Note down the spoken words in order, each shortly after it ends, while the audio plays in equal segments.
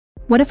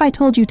What if I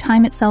told you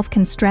time itself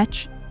can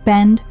stretch,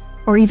 bend,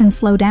 or even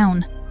slow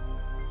down?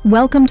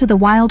 Welcome to the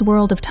wild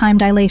world of time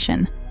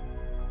dilation.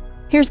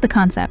 Here's the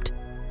concept.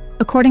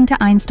 According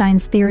to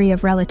Einstein's theory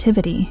of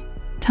relativity,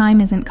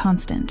 time isn't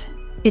constant.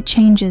 It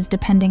changes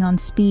depending on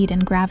speed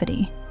and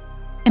gravity.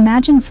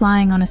 Imagine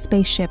flying on a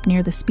spaceship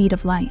near the speed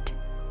of light.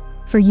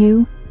 For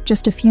you,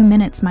 just a few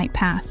minutes might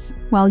pass,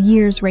 while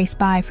years race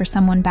by for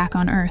someone back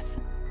on Earth.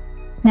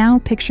 Now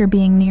picture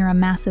being near a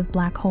massive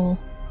black hole.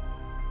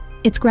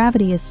 Its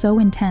gravity is so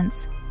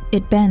intense,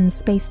 it bends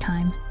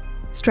space-time,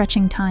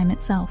 stretching time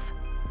itself.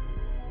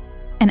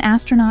 An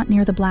astronaut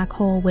near the black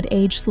hole would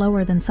age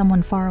slower than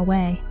someone far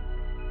away,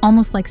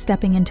 almost like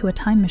stepping into a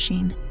time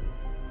machine.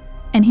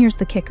 And here's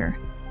the kicker.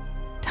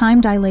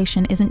 Time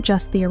dilation isn't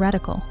just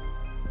theoretical.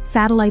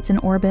 Satellites in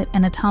orbit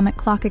and atomic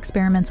clock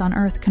experiments on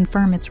Earth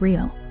confirm it's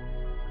real.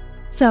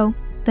 So,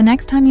 the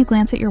next time you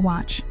glance at your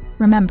watch,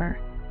 remember,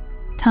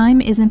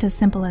 time isn't as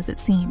simple as it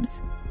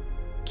seems.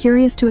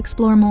 Curious to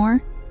explore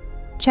more?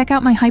 Check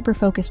out my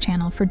Hyperfocus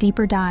channel for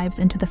deeper dives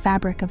into the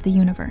fabric of the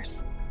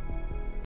universe.